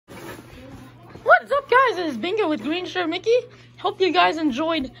is Bingo with Green Shirt Mickey. Hope you guys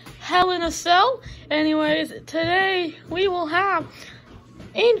enjoyed Hell in a Cell. Anyways, today we will have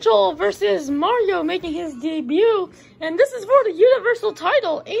Angel versus Mario making his debut. And this is for the Universal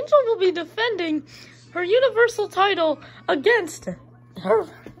title. Angel will be defending her Universal title against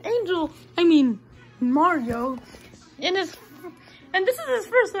Mario. And this is his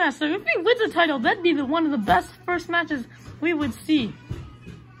first match. So if he wins the title, that'd be one of the best first matches we would see.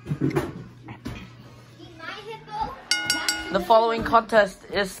 The following contest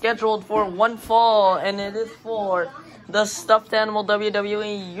is scheduled for one fall, and it is for the Stuffed Animal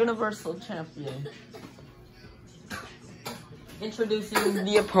WWE Universal Champion. Introducing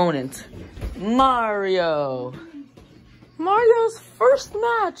the opponent, Mario. Mario's first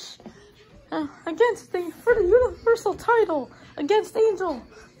match for the Universal title against Angel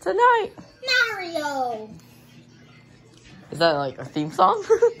tonight. Mario. Is that like a theme song?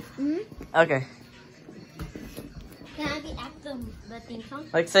 Mm-hmm. Okay. Can I be the theme song?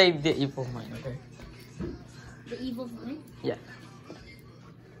 Like say the evil mind, okay? The evil mind? Yeah.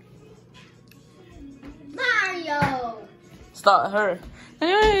 Mario! Stop her.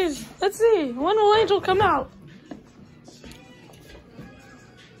 Anyways, let's see. When will Angel come out?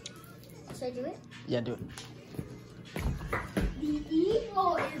 Should I do it? Yeah, do it. The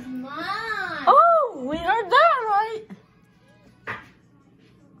evil is mine! Oh, we heard that right.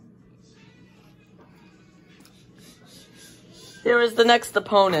 Here is the next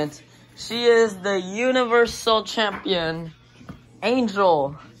opponent. She is the Universal Champion,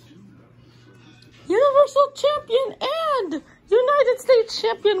 Angel. Universal Champion and United States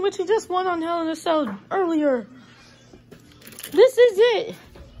Champion, which he just won on Hell in a Cell earlier. This is it.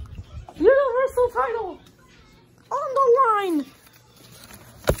 Universal title on the line.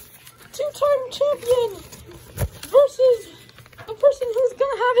 Two-time champion versus a person who's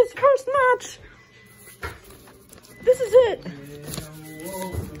gonna have his first match. This is it.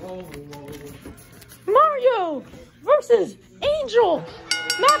 Mario versus Angel.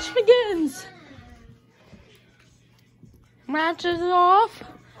 Match begins. Match is off.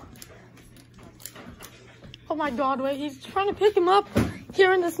 Oh my god, wait, he's trying to pick him up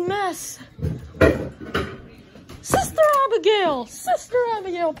here in this mess. Sister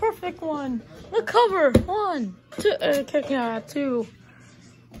Abigail, perfect one. Recover, 1, 2, okay, 2.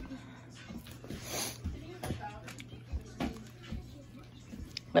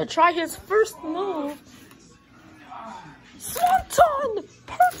 Gonna try his first move. Swanton!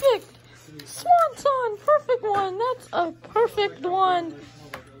 Perfect! Swanton! Perfect one. That's a perfect one.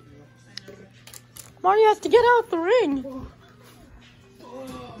 Mario has to get out the ring.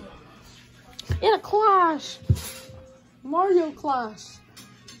 In a clash. Mario clash.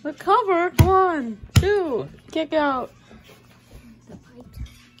 Recover. 1, 2. Kick out.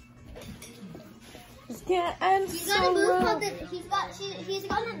 Yeah, and he's got a move called he's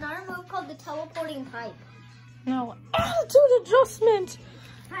got another move called the teleporting pipe. No, attitude adjustment.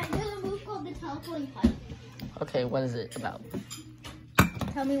 Alright, there's a move called the teleporting pipe. Okay, what is it about?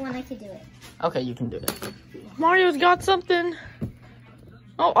 Tell me when I can do it. Okay, you can do it. Mario's got something.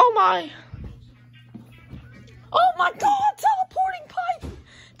 Oh my. Oh my god, teleporting pipe.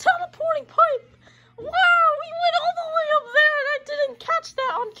 Teleporting pipe. Wow, we went all the way up there and I didn't catch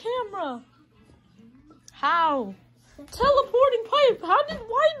that on camera. How? Teleporting pipe. Why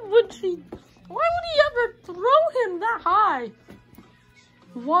would he ever throw him that high?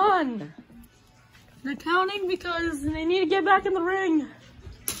 1. They're counting because they need to get back in the ring.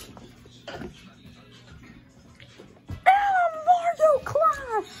 And a Mario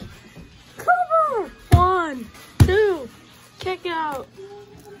clash. Cover. 1, 2. Kick out.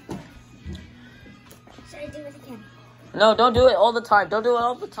 Should I do it again? No, don't do it all the time. Don't do it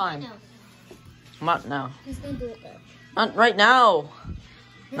all the time. No. Not now. He's gonna do it though. Not right now.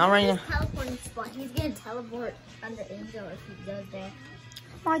 Not right now. Teleporting spot. He's gonna teleport under Angel if he goes there.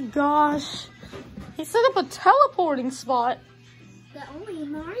 Oh my gosh. He set up a teleporting spot. That only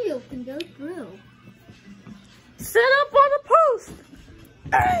Mario can go through. Set up on a post.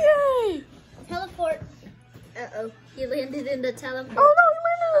 Hey! Teleport. Uh-oh. He landed in the teleport. Oh no, he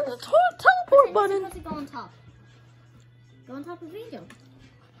landed in the teleport button. Supposed to go on top. Go on top of Angel.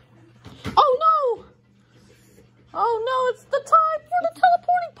 Oh no! Oh no, it's the time for the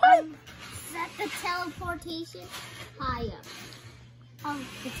teleporting pipe! Set the teleportation high up. Oh,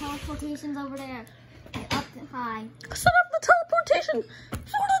 the teleportation's over there. Up high. Set up the teleportation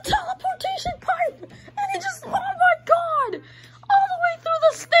for the teleportation pipe! And he just, oh my god! All the way through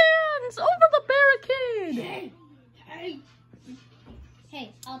the stands! Over the barricade! Hey,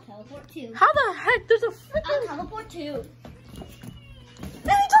 I'll teleport too. How the heck? There's a freaking... I'll teleport too. And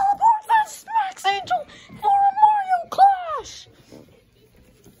he teleports and smacks Angel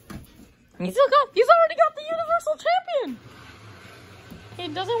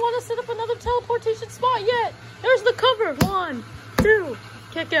teleportation spot yet. There's the cover. 1, 2,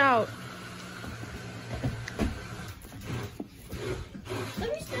 kick out.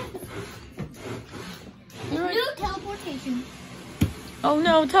 Let me start. You're right. New teleportation. Oh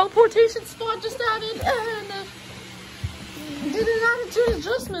no, teleportation spot just added and did an attitude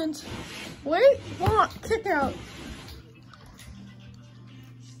adjustment. Wait, what? Kick out.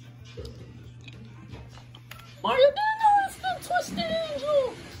 Mario didn't notice the twisted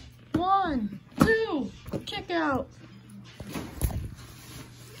angel. 1, 2, kick out.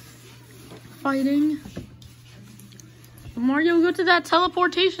 Fighting. Mario, go to that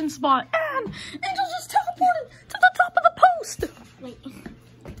teleportation spot. And Angel just teleported to the top of the post. Wait.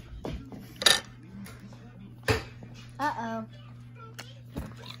 Uh-oh.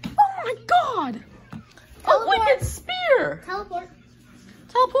 Oh my god! A wicked spear! Teleport.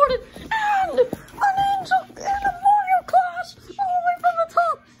 Teleported and an angel and a Mario Clash all the way from the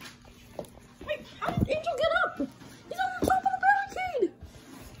top. Wait, how did Angel get up? He's on the top of the barricade.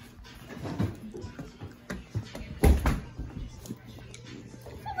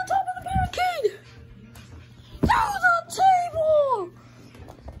 On the top of the barricade. To the table.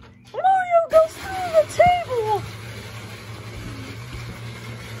 Mario goes through the table.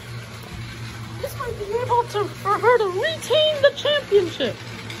 This might be able for her to retain the championship.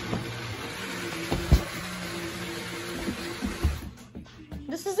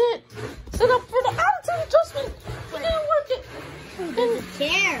 This is it. Set up for the attitude adjustment. We didn't work it. The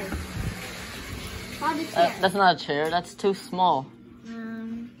chair. Find the chair. That's not a chair. That's too small.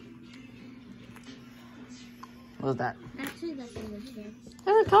 What was that? Actually, that's in the chair.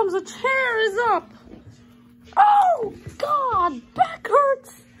 Here it comes. The chair is up. Oh, God. Back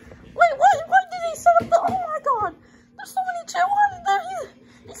hurts. Wait, why did he set up the... Oh, my God. There's so many chairs. Why did there...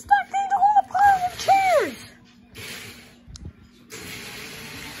 He stacked Angel on a pile of chairs.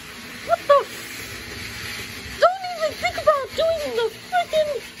 What the... Don't even think about doing the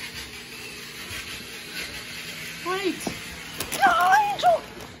freaking... Wait. Oh, Angel.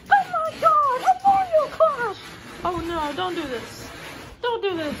 Oh, my God. A Mario Clash. Oh, no. Don't do this. Don't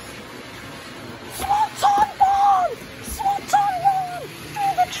do this. Swanton Bomb! Swanton Bomb!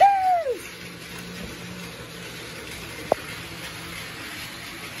 Through the chairs!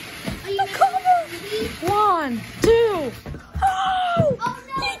 The cover! 1, 2. Oh! Oh,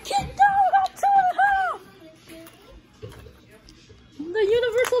 no. He kicked out at 2.5! The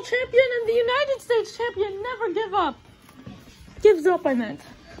Universal Champion and the United States Champion never give up. Gives up, I meant.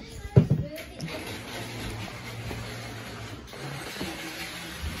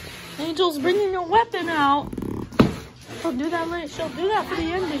 Angel's bringing a weapon out. She'll do that later. She'll do that for the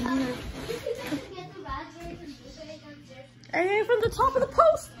ending here. And from the top of the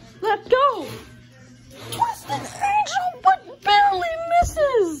post, let go. Twisted Angel, but barely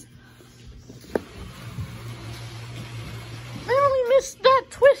misses. Barely missed that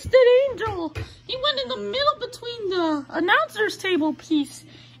Twisted Angel. He went in the middle between the announcer's table piece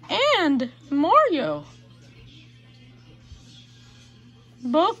and Mario.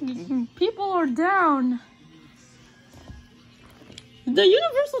 Both people are down. The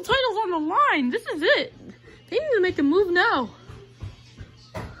Universal title's on the line. This is it. They need to make a move now.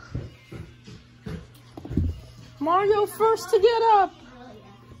 Mario first to get up.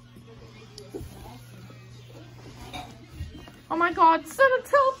 Oh my God, set a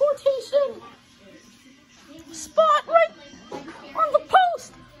teleportation spot right on the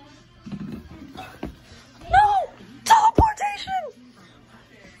post. No, teleportation.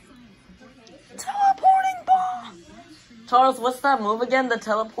 Teleporting ball. Charles, what's that move again? The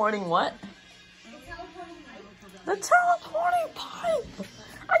teleporting what? The teleporting pipe.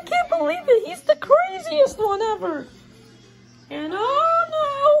 I can't believe it. He's the craziest one ever. And oh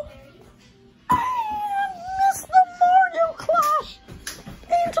no. And missed the Mario Clash.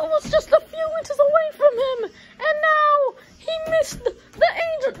 Angel was just a few inches away from him. And now he missed the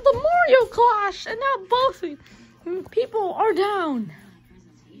Mario Clash. And now both people are down.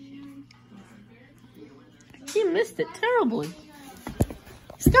 He missed it terribly.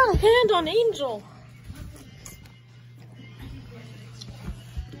 He's got a hand on Angel.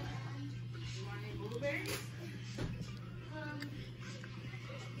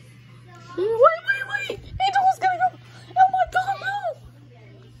 Wait! Angel was gonna go. Oh my God, no!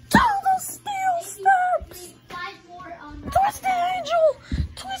 To the steel steps! Twisted Angel!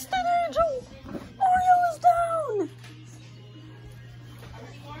 Twisted Angel! Mario is down!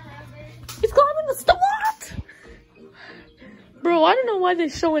 He's climbing the steps. What? Bro, I don't know why they're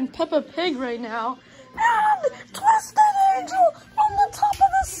showing Peppa Pig right now. And Twisted Angel from the top of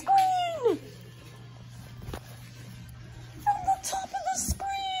the screen! From the top of the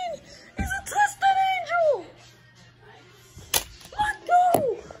screen is a Twisted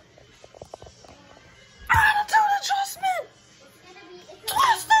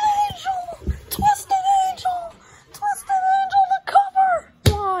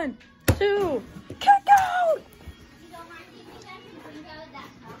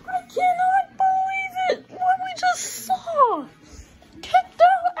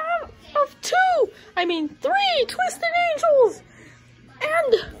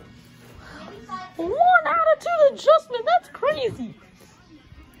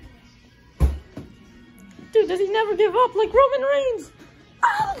Does he never give up like Roman Reigns?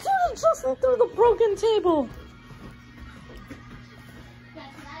 Attitude adjustment through the broken table.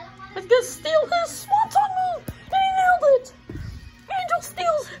 Let's go steal his swanton move. And he nailed it. Angel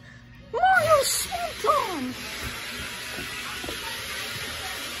steals Mario's swanton.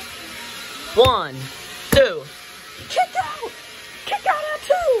 1, 2. Kick out. Kick out at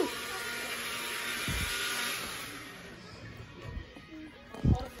 2.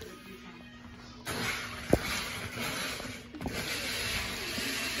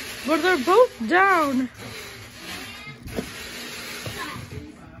 But they're both down.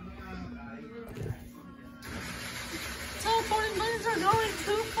 Teleporting blades are going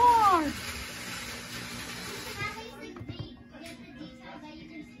too far.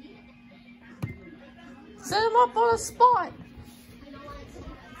 Set him up on a spot.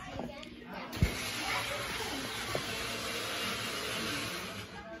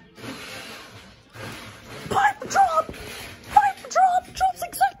 Pipe drop! Pipe drop! Drops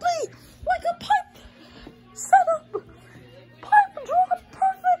exactly like a pipe setup. Pipe drop,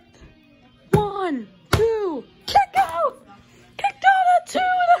 perfect. 1, 2, kick out! Kicked out at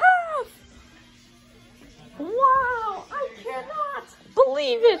 2.5. Wow, I cannot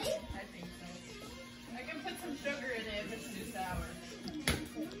believe it. I can put some sugar in it if it's too sour.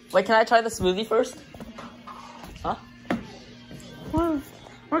 Wait, can I try the smoothie first? Huh? Well,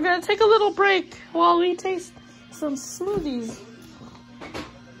 we're gonna take a little break while we taste some smoothies.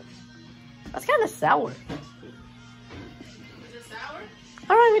 That's kind of sour. Is it sour?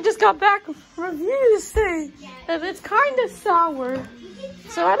 Alright, we just got back reviews saying that it's kind of sour.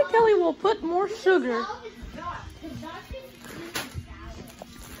 So Addie Kelly will put more sugar.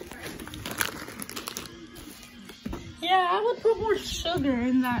 Yeah, I would put more sugar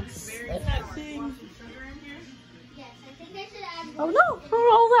in that thing. Oh no, we're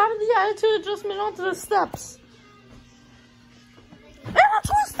all out of the attitude adjustment onto the steps. And a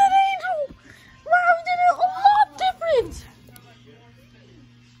twisted angel! Wow, we did it a lot different!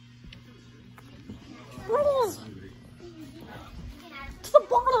 Rolls to the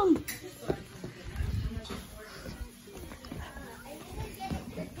bottom.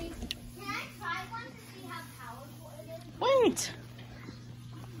 Wait!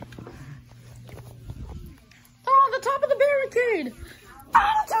 They're on the top of the barricade!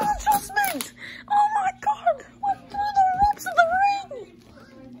 Attitude adjustment! Oh my god! Went through the ropes of the ring!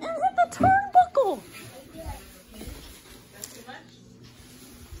 And hit the turnbuckle!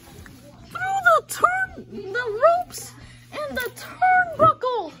 Through the ropes and the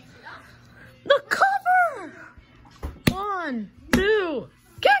turnbuckle! The cover! 1, 2,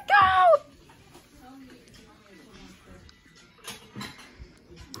 kick out!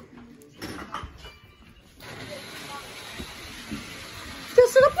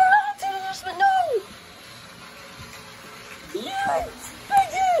 This is a attitude adjustment, no! Yes,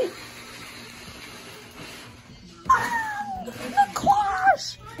 Biggie! The clash!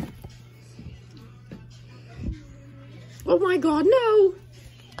 Oh my god, no!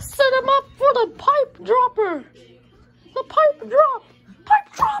 Set him up for the pipe dropper! The pipe drop!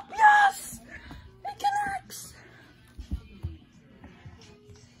 Pipe drop, yes! It connects!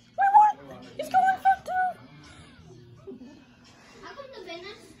 Wait, what? He's going for 2!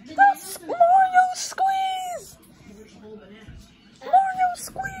 That's Mario Squeeze! Mario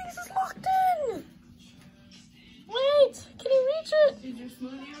Squeeze is locked in! Wait, can he reach it? Is your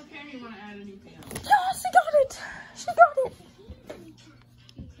smoothie okay or you want to add anything else? Yes, she got it! She got it!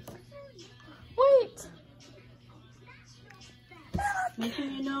 Wait! Making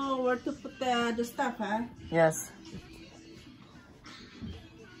you know where to put the stuff, huh? Yes.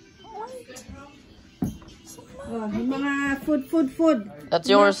 Wait! Oh, yung mga food. That's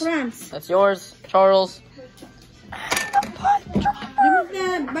Mga yours. France. That's yours, Charles. The pipe drop!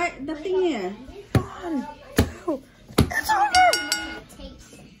 Remove the thing here. 1, 2, it's over!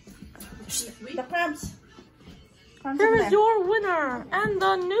 The crabs. Here is your winner and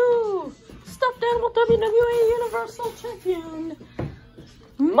the new stuffed animal WWE Universal Champion,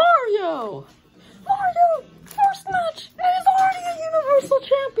 Mario! Mario, first match, and is already a Universal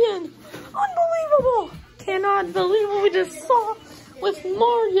Champion! Unbelievable! Cannot believe what we just saw with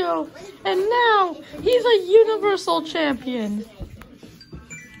Mario, and now he's a Universal Champion.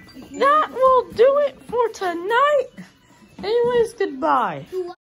 That will do it for tonight. Anyways, goodbye.